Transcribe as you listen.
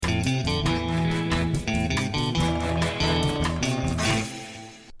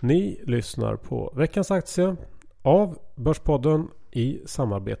Ni lyssnar på veckans aktie av Börspodden i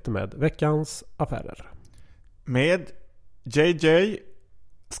samarbete med Veckans Affärer. Med JJ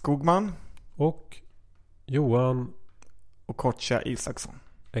Skogman och Johan och Kocha Isaksson.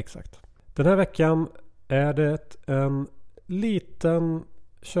 Exakt. Den här veckan är det en liten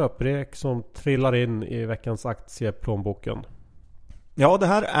köprek som trillar in i veckans aktieplånboken. Ja, det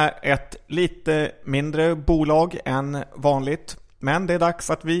här är ett lite mindre bolag än vanligt. Men det är dags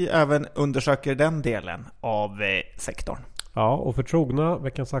att vi även undersöker den delen av sektorn. Ja, och för trogna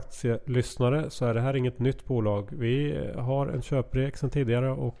veckans aktielyssnare så är det här inget nytt bolag. Vi har en köprek sedan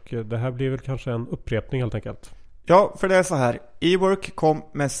tidigare och det här blir väl kanske en upprepning helt enkelt. Ja, för det är så här. Ework kom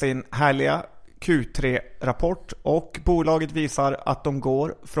med sin härliga Q3-rapport och bolaget visar att de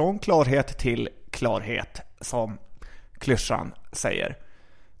går från klarhet till klarhet, som klyschan säger.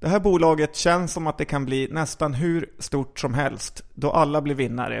 Det här bolaget känns som att det kan bli nästan hur stort som helst då alla blir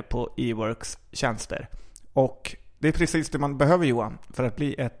vinnare på Eworks tjänster. Och det är precis det man behöver, Johan, för att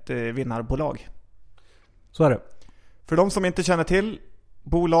bli ett vinnarbolag. Så är det. För de som inte känner till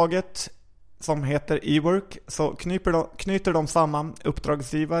bolaget som heter Ework så knyter de samman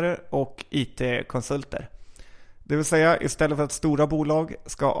uppdragsgivare och IT-konsulter. Det vill säga, istället för att stora bolag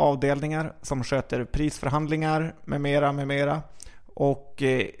ska ha avdelningar som sköter prisförhandlingar med mera och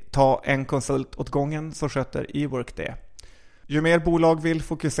ta en konsult åt gången, så sköter Ework det. Ju mer bolag vill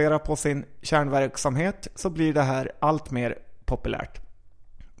fokusera på sin kärnverksamhet så blir det här allt mer populärt.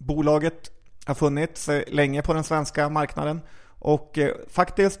 Bolaget har funnits länge på den svenska marknaden och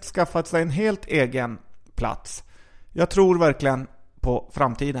faktiskt skaffat sig en helt egen plats. Jag tror verkligen på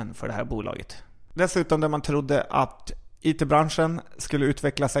framtiden för det här bolaget. Dessutom, där man trodde att IT-branschen skulle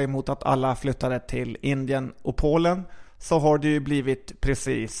utveckla sig mot att alla flyttade till Indien och Polen, så har det ju blivit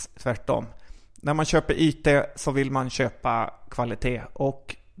precis tvärtom. När man köper IT så vill man köpa kvalitet,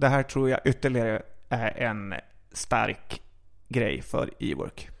 och det här tror jag ytterligare är en stark grej för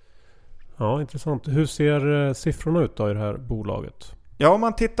Ework. Ja, intressant. Hur ser siffrorna ut då i det här bolaget? Ja, om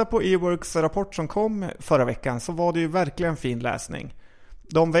man tittar på Eworks rapport som kom förra veckan så var det ju verkligen fin läsning.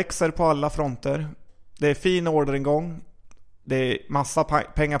 De växer på alla fronter. Det är fin orderingång. Det är massa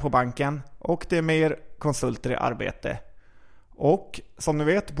pengar på banken och det är mer konsulter i arbete. Och som ni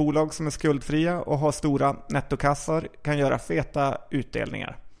vet, bolag som är skuldfria och har stora nettokassor kan göra feta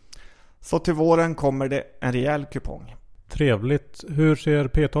utdelningar. Så till våren kommer det en rejäl kupong. Trevligt. Hur ser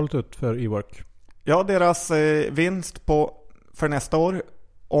P-talet ut för Ework? Ja, deras vinst för nästa år,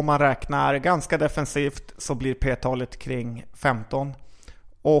 om man räknar ganska defensivt, så blir P-talet kring 15.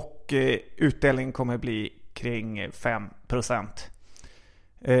 Och utdelningen kommer bli kring 5%.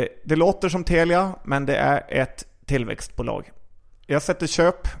 Det låter som Telia, men det är ett tillväxtbolag. Jag sätter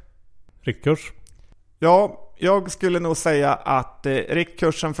köp. Riktkurs? Ja, jag skulle nog säga att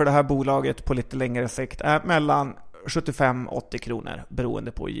riktkursen för det här bolaget på lite längre sikt är mellan 75-80 kronor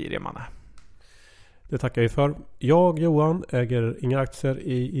beroende på hur girig man är. Det tackar vi för. Jag, Johan, äger inga aktier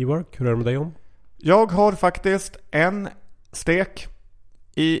i Ework. Hur är det med dig, om? Jag har faktiskt en stek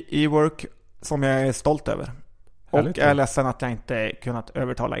i Ework som jag är stolt över. Härligt. Och är ledsen att jag inte kunnat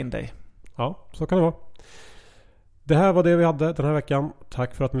övertala in dig. Ja, så kan det vara. Det här var det vi hade den här veckan.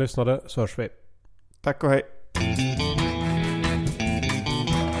 Tack för att ni lyssnade, så hörs vi. Tack och hej.